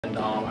And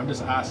I'm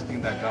just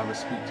asking that God would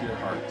speak to your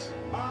hearts.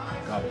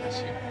 God bless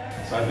you.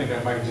 So I think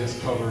I might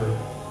just cover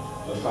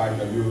the fact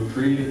that we were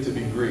created to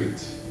be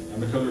great.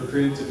 And because we're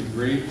created to be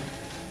great,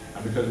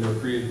 and because we're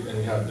created and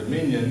we have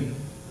dominion,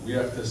 we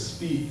have to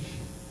speak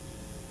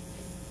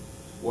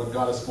what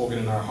God has spoken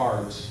in our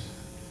hearts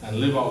and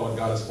live out what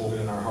God has spoken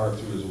in our heart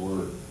through His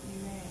Word.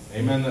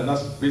 Amen. And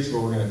that's basically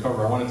what we're going to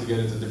cover. I wanted to get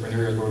into different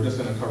areas, but we're just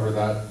going to cover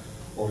that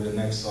over the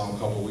next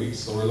couple weeks.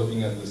 So we're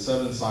looking at the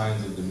 7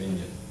 signs of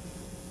dominion.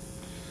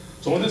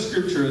 So in the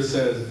scripture it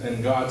says,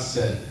 and God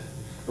said.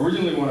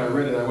 Originally when I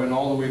read it, I went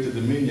all the way to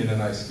dominion and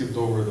I skipped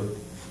over the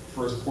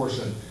first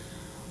portion.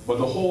 But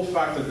the whole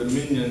fact that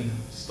dominion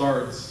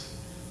starts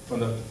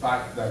from the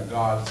fact that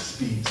God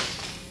speaks.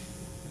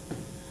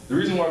 The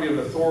reason why we have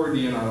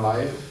authority in our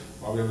life,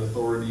 why we have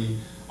authority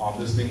on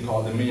this thing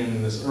called dominion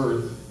in this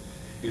earth,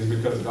 is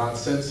because God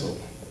said so.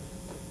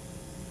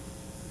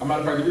 As a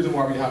matter of fact, the reason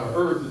why we have an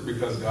earth is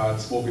because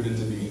God spoke it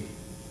into being.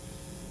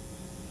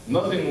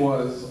 Nothing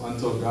was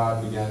until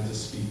God began to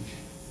speak.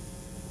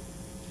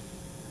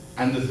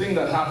 And the thing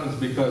that happens,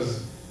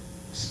 because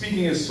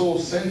speaking is so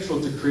central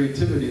to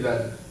creativity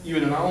that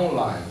even in our own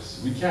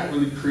lives, we can't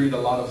really create a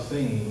lot of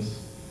things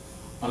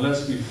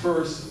unless we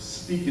first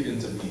speak it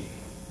into being.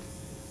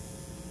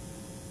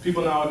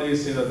 People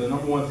nowadays say that the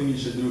number one thing you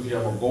should do if you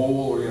have a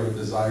goal or you have a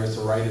desire is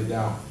to write it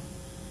down.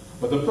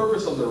 But the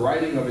purpose of the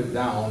writing of it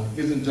down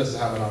isn't just to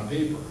have it on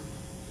paper.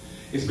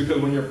 It's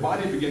because when your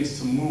body begins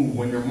to move,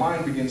 when your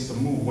mind begins to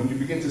move, when you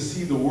begin to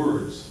see the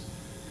words,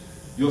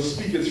 you'll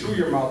speak it through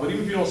your mouth. But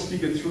even if you don't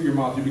speak it through your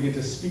mouth, you begin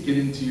to speak it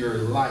into your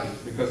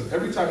life. Because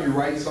every time you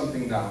write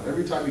something down,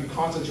 every time you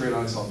concentrate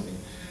on something,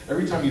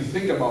 every time you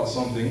think about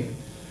something,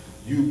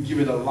 you give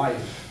it a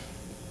life.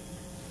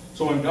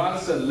 So when God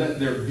said, let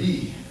there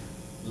be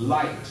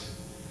light,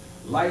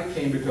 light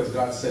came because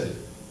God said it.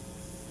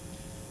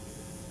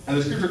 And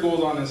the scripture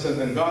goes on and says,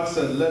 and God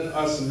said, let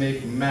us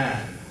make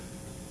man.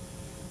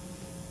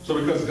 So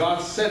because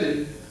God said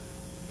it,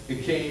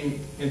 it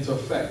came into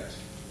effect.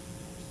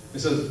 It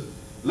says,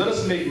 let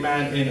us make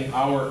man in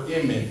our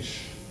image,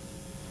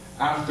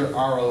 after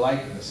our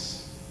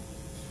likeness.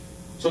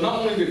 So not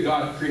only did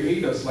God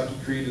create us, like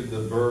He created the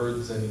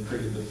birds, and He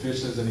created the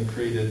fishes, and He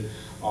created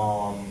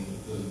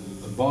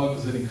the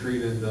bugs, and He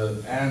created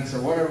the ants, or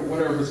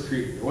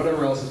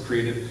whatever else is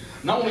created.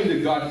 Not only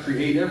did God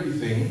create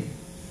everything,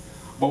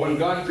 but when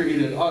God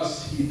created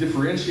us, He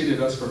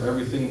differentiated us from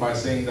everything by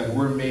saying that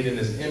we're made in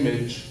His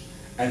image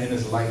and in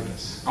His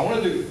likeness. And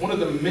one of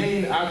the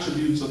main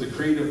attributes of the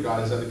creative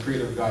God is that the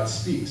creative God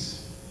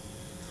speaks.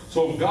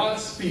 So if God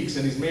speaks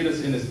and He's made us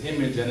in His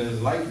image and in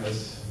His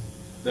likeness,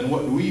 then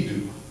what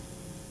do?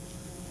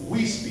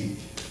 We speak.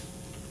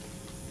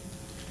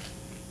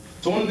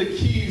 So one of the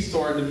keys to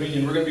our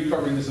dominion, we're going to be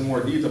covering this in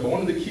more detail, but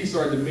one of the keys to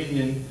our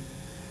dominion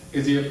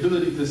is the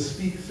ability to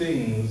speak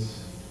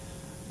things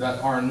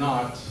that are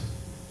not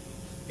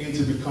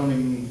into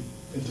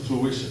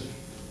fruition,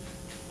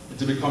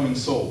 into becoming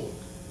so.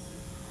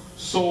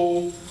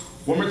 So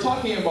when we're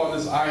talking about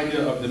this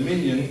idea of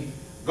dominion,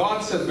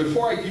 God said,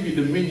 before I give you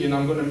dominion,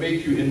 I'm going to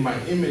make you in my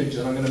image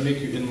and I'm going to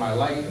make you in my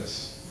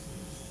likeness.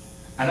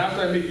 And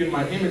after I make you in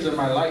my image and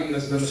my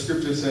likeness, then the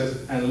scripture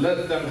says, and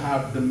let them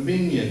have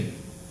dominion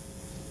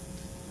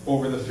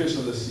over the fish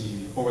of the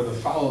sea, over the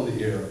fowl of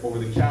the air, over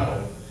the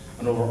cattle,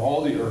 and over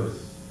all the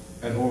earth,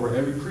 and over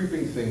every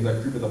creeping thing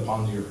that creepeth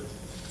upon the earth.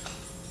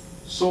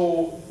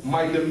 So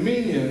my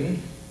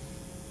dominion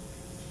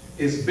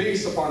is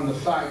based upon the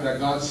fact that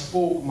God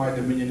spoke my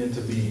dominion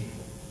into being.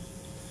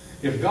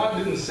 If God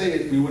didn't say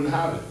it, we wouldn't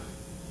have it.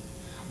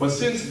 But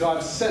since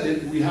God said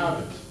it, we have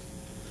it.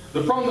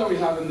 The problem that we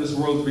have in this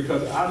world is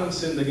because Adam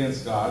sinned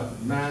against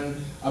God,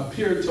 man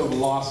appeared to have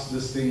lost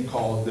this thing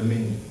called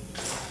dominion.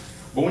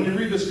 But when you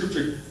read the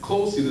scripture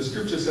closely, the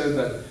scripture says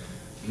that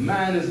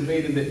man is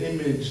made in the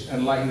image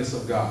and likeness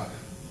of God.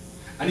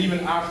 And even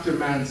after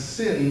man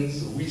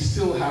sins, we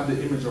still have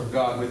the image of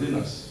God within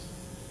us.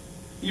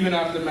 Even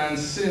after man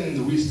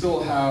sins, we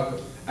still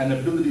have an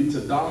ability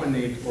to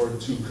dominate or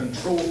to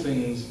control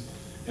things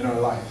in our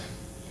life.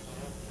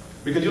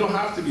 Because you don't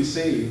have to be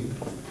saved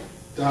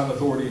to have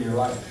authority in your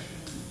life.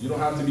 You don't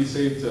have to be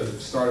saved to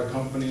start a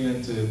company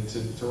and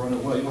to run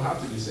it well. You don't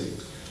have to be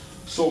saved.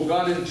 So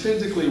God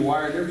intrinsically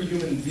wired every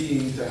human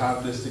being to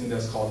have this thing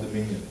that's called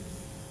dominion.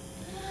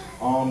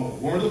 When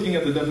we're looking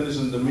at the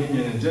definition of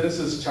dominion, in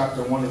Genesis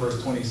chapter 1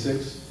 verse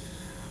 26,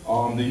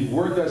 the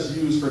word that's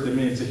used for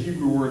dominion is a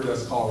Hebrew word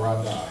that's called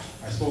radah.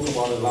 I spoke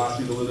about it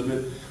last week a little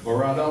bit, but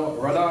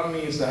radah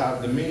means to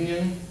have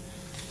dominion,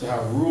 to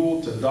have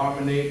rule, to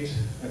dominate,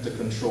 and to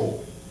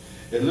control.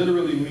 It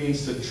literally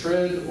means to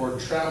tread or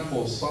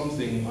trample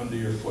something under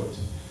your foot.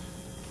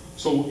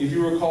 So if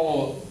you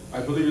recall,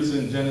 I believe it's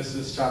in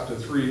Genesis chapter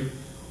 3,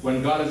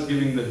 when God is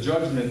giving the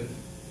judgment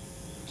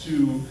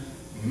to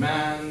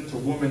man, to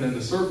woman, and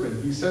the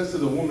serpent, He says to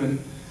the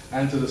woman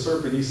and to the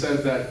serpent, He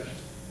says that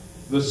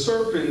the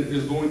serpent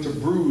is going to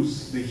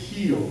bruise the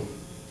heel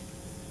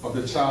of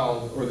the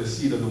child or the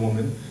seed of the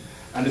woman,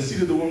 and the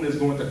seed of the woman is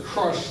going to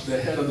crush the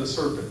head of the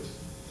serpent.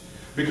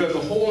 Because the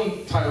whole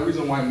entire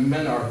reason why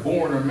men are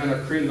born or men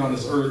are created on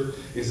this earth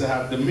is to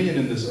have dominion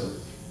in this earth.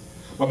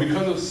 But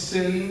because of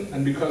sin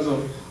and because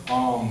of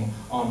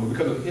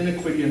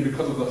iniquity and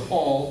because of the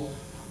fall,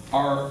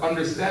 our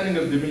understanding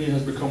of dominion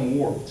has become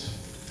warped.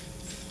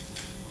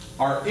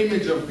 Our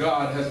image of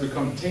God has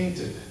become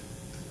tainted.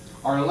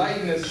 Our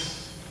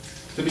likeness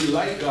to be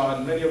like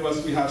God, many of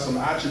us, we have some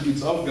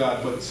attributes of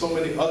God, but so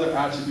many other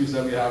attributes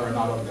that we have are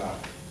not of God.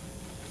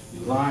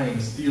 Lying,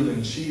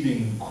 stealing,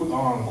 cheating,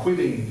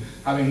 quitting,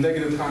 having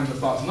negative kinds of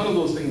thoughts. None of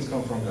those things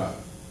come from God.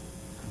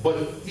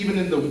 But even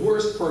in the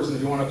worst person,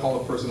 if you want to call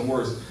a person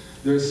worse,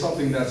 there's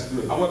something that's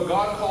good. And what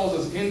God calls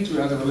us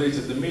into as it relates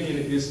to dominion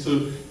is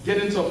to get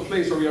into a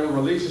place where we have a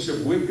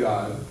relationship with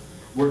God,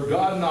 where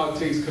God now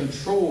takes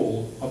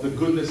control of the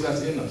goodness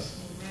that's in us.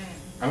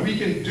 And we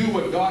can do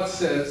what God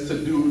says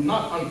to do,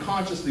 not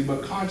unconsciously,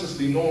 but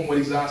consciously, knowing what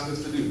He's asked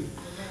us to do.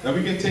 That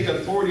we can take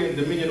authority and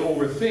dominion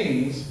over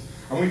things.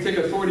 And when we take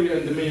authority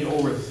and dominion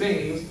over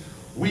things,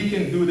 we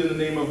can do it in the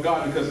name of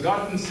God, because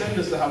God didn't send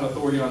us to have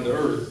authority on the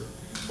earth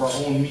for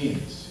our own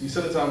means. He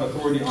sent us to have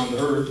authority on the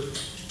earth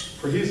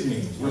for His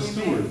means. We're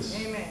stewards.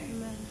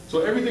 Amen. So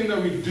everything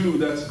that we do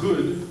that's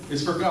good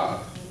is for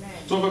God. Amen.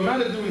 So if a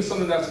man is doing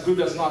something that's good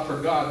that's not for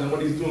God, then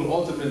what he's doing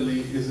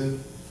ultimately isn't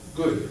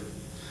good.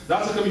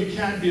 That's how come you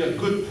can't be a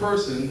good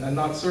person and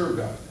not serve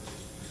God.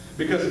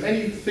 Because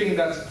anything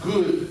that's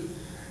good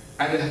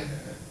and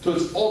to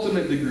its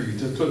ultimate degree,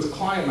 to its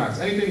climax,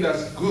 anything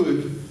that's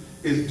good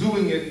is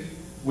doing it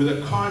with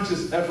a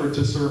conscious effort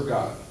to serve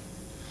God.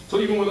 So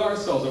even with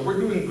ourselves, if we're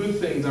doing good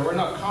things and we're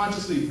not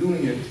consciously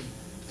doing it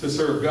to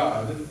serve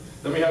God,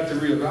 then we have to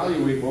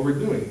reevaluate what we're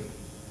doing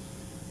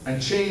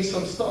and change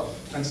some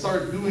stuff and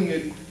start doing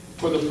it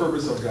for the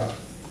purpose of God.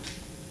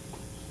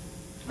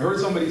 I heard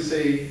somebody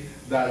say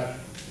that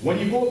when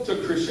you go up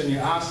to a Christian, you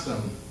ask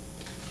them,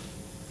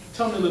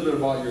 tell me a little bit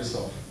about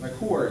yourself. Like,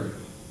 who are you?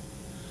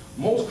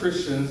 Most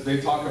Christians,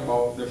 they talk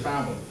about their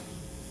family,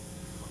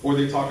 or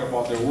they talk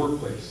about their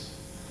workplace,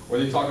 or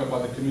they talk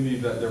about the community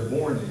that they're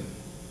born in,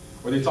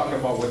 or they talk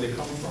about where they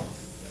come from.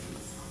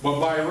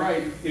 But by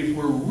right, if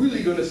we're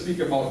really going to speak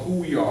about who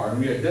we are, and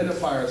we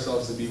identify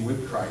ourselves to be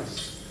with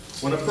Christ,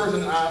 when a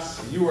person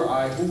asks you or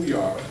I who we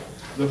are,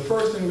 the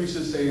first thing we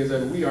should say is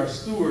that we are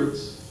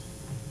stewards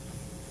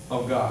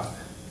of God.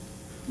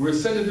 We're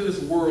sent into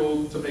this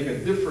world to make a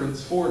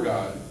difference for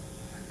God,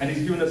 and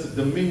He's given us a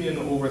dominion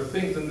over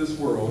things in this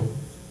world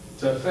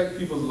to affect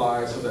people's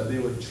lives so that they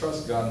would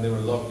trust God and they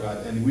would love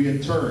God, and we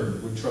in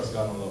turn would trust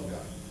God and love God.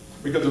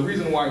 Because the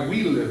reason why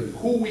we live,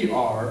 who we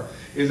are,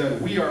 is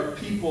that we are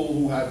people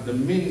who have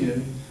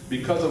dominion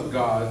because of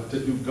God to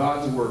do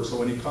God's work, so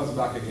when He comes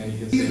back again, He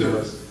can say to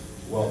us,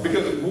 well,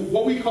 because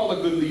what we call a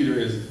good leader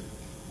is,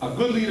 a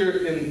good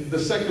leader in the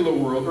secular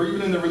world, or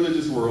even in the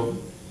religious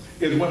world,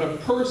 is when a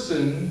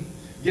person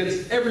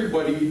gets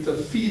everybody to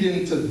feed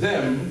into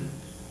them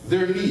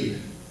their need.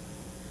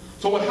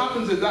 So what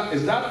happens is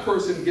that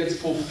person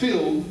gets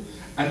fulfilled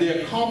and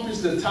they accomplish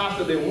the task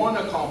that they want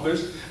to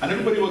accomplish, and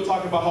everybody will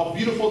talk about how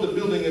beautiful the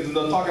building is, and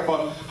they'll talk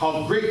about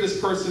how great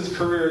this person's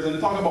career is, and they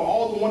talk about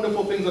all the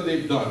wonderful things that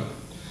they've done.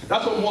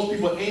 That's what most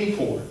people aim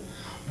for.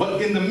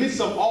 But in the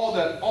midst of all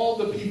that, all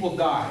the people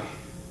die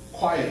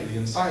quietly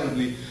and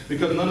silently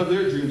because none of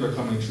their dreams are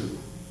coming true.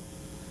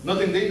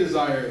 Nothing they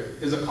desire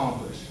is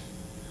accomplished.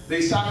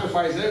 They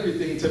sacrifice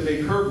everything to make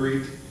her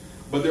great,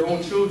 but their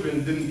own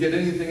children didn't get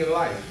anything in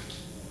life.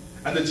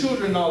 And the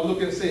children now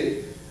look and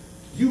say,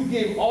 you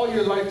gave all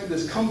your life to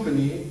this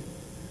company,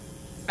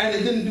 and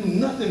it didn't do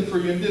nothing for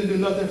you and didn't do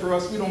nothing for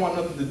us. We don't want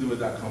nothing to do with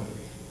that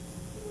company.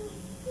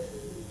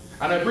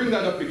 And I bring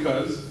that up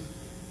because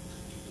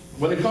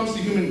when it comes to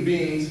human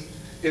beings,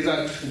 is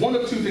that one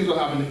of two things will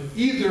happen.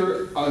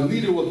 Either a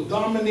leader will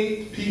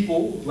dominate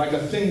people like a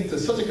thing to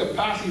such a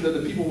capacity that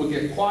the people will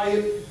get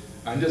quiet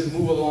and just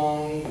move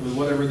along with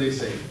whatever they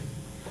say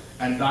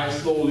and die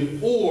slowly,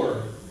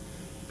 or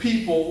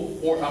people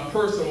or a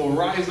person will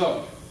rise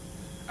up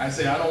and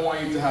say, I don't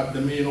want you to have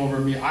dominion over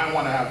me, I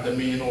want to have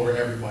dominion over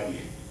everybody.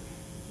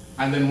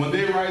 And then when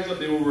they rise up,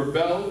 they will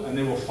rebel and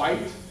they will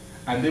fight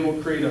and they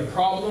will create a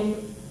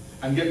problem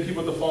and get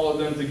people to follow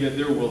them to get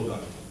their will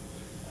done.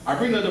 I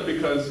bring that up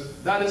because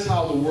that is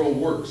how the world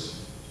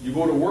works. You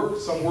go to work,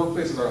 some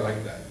workplaces are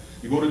like that.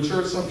 You go to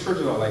church, some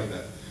churches are like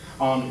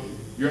that.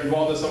 You're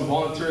involved in some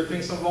volunteer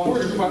things, some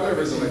volunteer group I've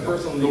ever seen,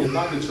 personally,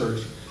 not the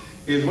church,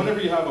 is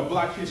whenever you have a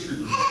Black History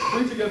Group,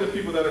 bring together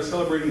people that are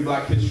celebrating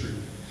Black history.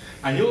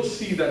 And you'll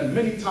see that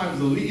many times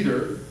the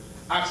leader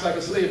acts like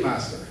a slave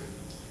master.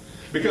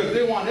 Because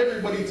they want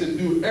everybody to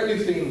do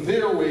everything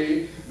their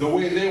way, the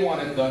way they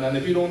want it done, and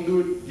if you don't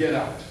do it, get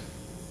out.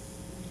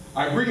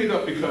 I bring it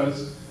up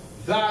because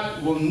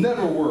that will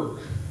never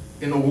work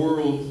in a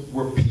world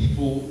where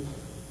people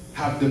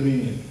have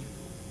dominion.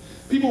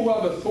 People who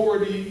have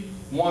authority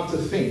want to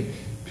think.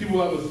 People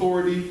who have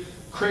authority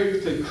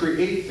crave to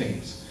create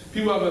things.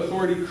 People who have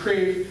authority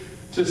crave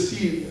to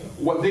see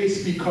what they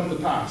speak come to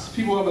pass.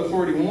 People who have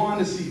authority want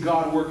to see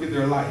God work in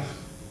their life.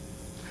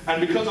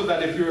 And because of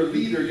that, if you're a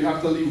leader, you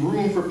have to leave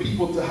room for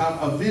people to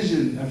have a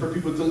vision and for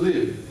people to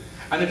live.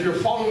 And if you're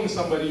following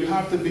somebody, you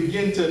have to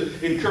begin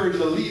to encourage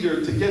the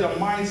leader to get a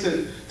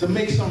mindset to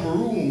make some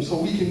room so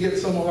we can get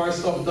some of our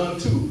stuff done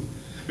too.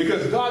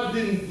 Because God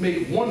didn't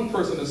make one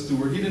person a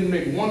steward. He didn't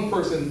make one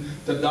person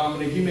to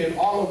dominate. He made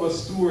all of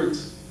us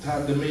stewards to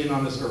have dominion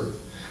on this earth.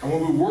 And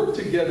when we work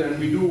together and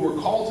we do what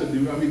we're called to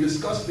do, and we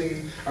discuss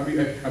things, and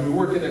we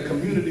work in a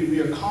community,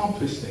 we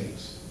accomplish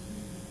things.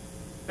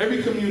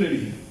 Every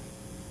community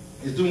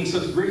is doing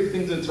such great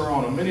things in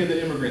Toronto. Many of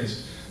the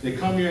immigrants, they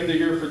come here and they're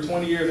here for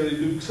 20 years and they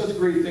do such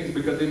great things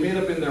because they made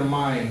up in their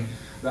mind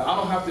that I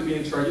don't have to be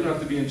in charge, you don't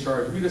have to be in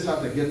charge. We just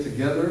have to get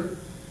together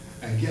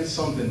and get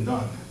something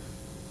done.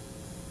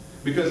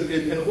 Because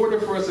in order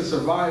for us to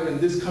survive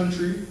in this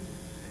country,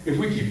 if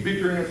we keep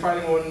bickering and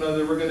fighting one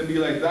another, we're going to be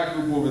like that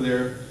group over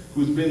there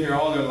who's been here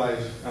all their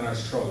life and are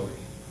struggling.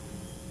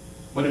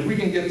 But if we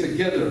can get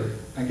together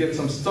and get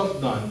some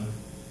stuff done,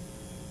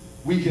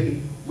 we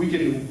can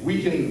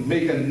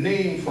make a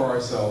name for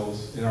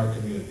ourselves in our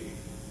community.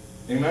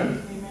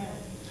 Amen? Amen.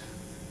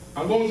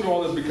 I'm going through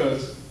all this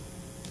because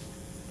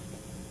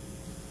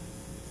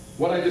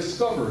what I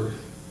discovered,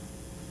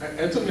 and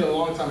it took me a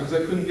long time because I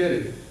couldn't get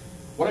it.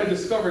 What I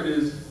discovered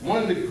is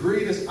one of the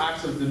greatest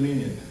acts of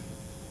dominion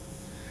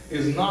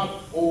is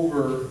not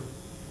over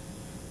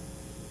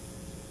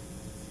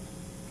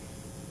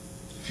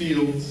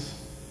fields,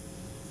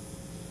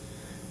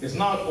 it's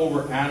not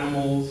over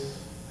animals,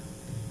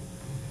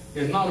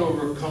 it's not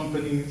over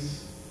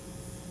companies.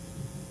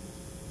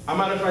 As a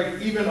matter of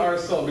fact, even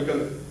ourselves,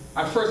 because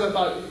at first I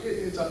thought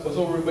it was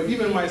over, but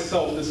even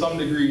myself to some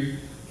degree,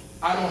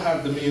 I don't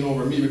have dominion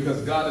over me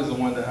because God is the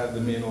one that has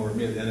dominion over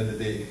me at the end of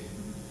the day.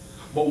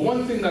 But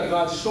one thing that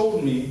God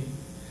showed me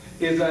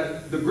is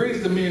that the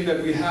greatest dominion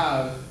that we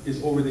have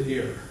is over the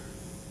air.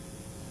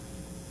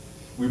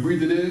 We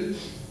breathe it in,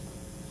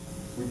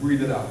 we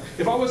breathe it out.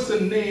 If I was to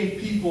name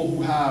people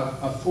who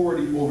have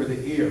authority over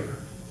the air,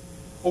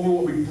 over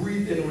what we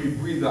breathe in and we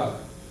breathe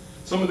out,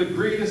 some of the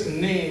greatest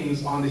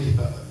names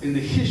in the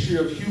history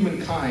of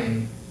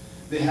humankind,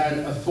 they had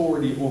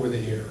authority over the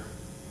air.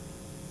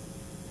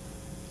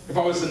 If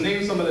I was to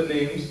name some of the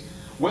names,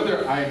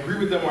 whether I agree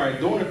with them or I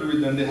don't agree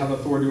with them, they have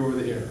authority over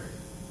the air.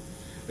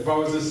 If I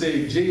was to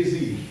say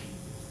Jay-Z,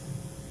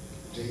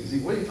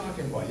 what are you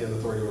talking about? He has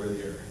authority over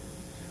the air.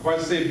 If I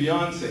was to say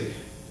Beyonce,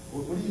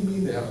 what do you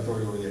mean they have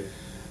authority over the air?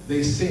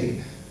 They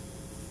sing,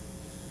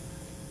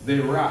 they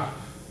rap,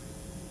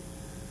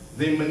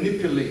 they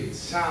manipulate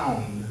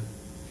sound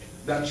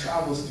that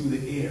travels through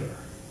the air.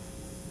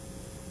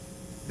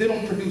 They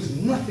don't produce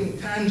nothing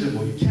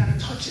tangible. You can't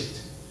touch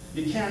it.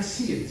 You can't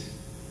see it.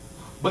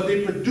 But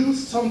they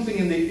produce something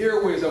in the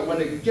airways that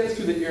when it gets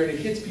through the air and it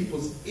hits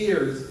people's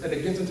ears and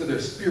it gets into their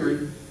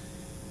spirit,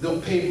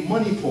 they'll pay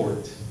money for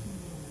it.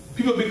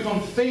 People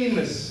become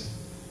famous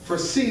for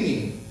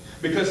singing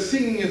because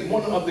singing is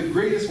one of the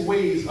greatest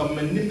ways of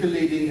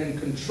manipulating and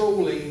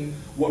controlling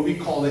what we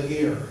call the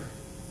air.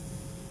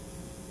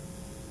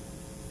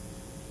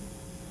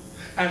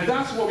 And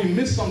that's what we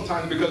miss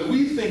sometimes because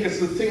we think it's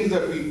the things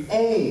that we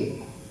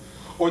own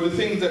or the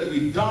things that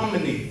we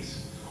dominate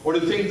or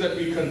the things that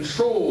we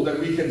control, that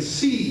we can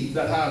see,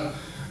 that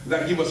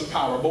give us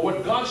power. But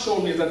what God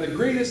showed me is that the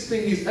greatest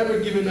thing He's ever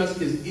given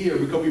us is ear,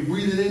 because we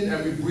breathe it in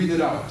and we breathe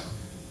it out.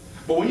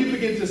 But when you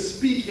begin to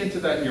speak into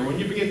that ear, when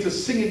you begin to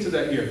sing into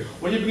that ear,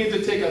 when you begin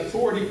to take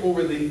authority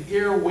over the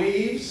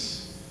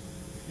airwaves,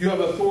 you have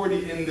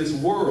authority in this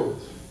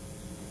world.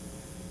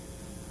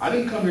 I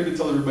didn't come here to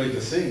tell everybody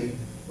to sing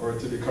or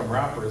to become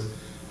rappers.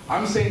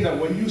 I'm saying that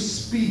when you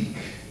speak,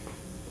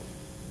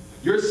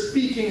 your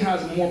speaking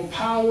has more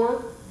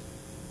power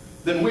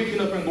than waking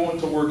up and going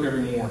to work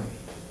every morning.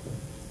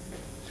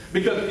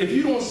 Because if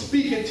you don't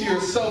speak it to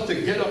yourself to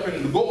get up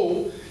and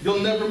go,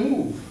 you'll never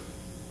move.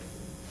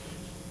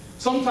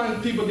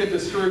 Sometimes people get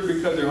discouraged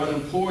because they're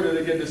unemployed, or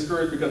they get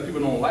discouraged because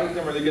people don't like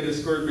them, or they get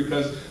discouraged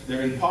because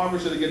they're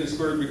impoverished, or they get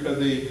discouraged because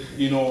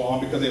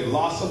because they've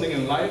lost something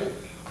in life.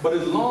 But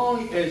as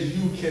long as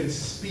you can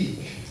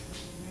speak,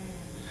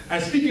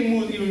 and speaking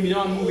moves even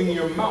beyond moving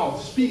your mouth,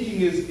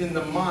 speaking is in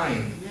the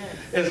mind.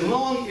 As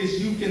long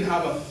as you can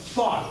have a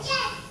thought,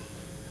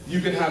 you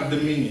can have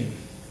dominion.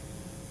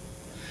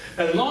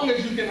 As long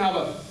as you can have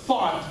a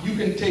thought, you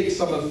can take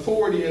some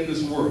authority in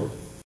this world.